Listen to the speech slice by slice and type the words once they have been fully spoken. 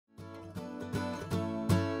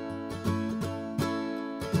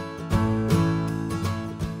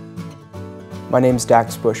My name's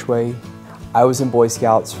Dax Bushway. I was in Boy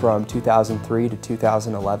Scouts from 2003 to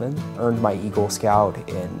 2011, earned my Eagle Scout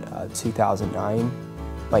in 2009.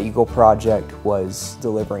 My Eagle project was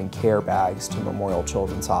delivering care bags to Memorial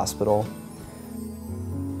Children's Hospital.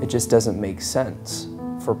 It just doesn't make sense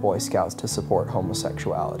for Boy Scouts to support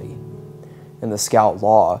homosexuality. In the Scout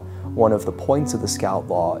law, one of the points of the Scout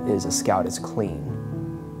law is a Scout is clean.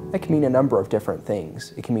 That can mean a number of different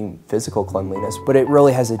things. It can mean physical cleanliness, but it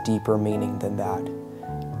really has a deeper meaning than that.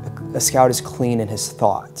 A Scout is clean in his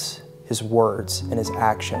thoughts, his words, and his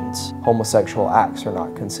actions. Homosexual acts are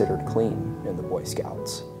not considered clean in the Boy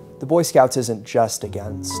Scouts. The Boy Scouts isn't just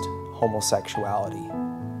against homosexuality.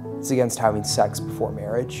 It's against having sex before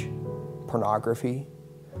marriage, pornography,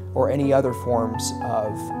 or any other forms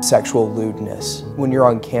of sexual lewdness. When you're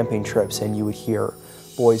on camping trips and you would hear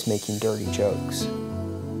boys making dirty jokes,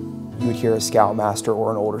 you would hear a Scoutmaster or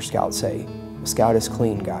an older Scout say, "A Scout is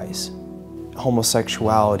clean, guys."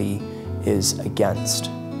 Homosexuality is against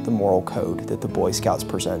the moral code that the Boy Scouts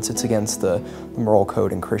presents. It's against the moral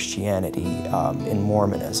code in Christianity, in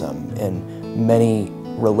Mormonism, in many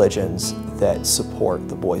religions that support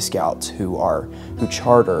the Boy Scouts who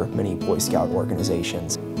charter many Boy Scout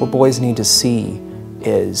organizations. What boys need to see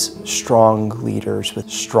is strong leaders with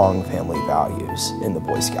strong family values in the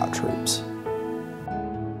Boy Scout troops.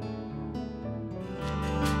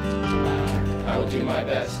 I will do my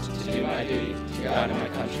best to do my duty to God and my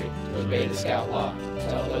country, to obey the Scout law, to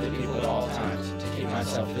help other people at all times, to keep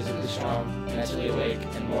myself physically strong, mentally awake,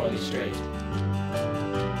 and morally straight.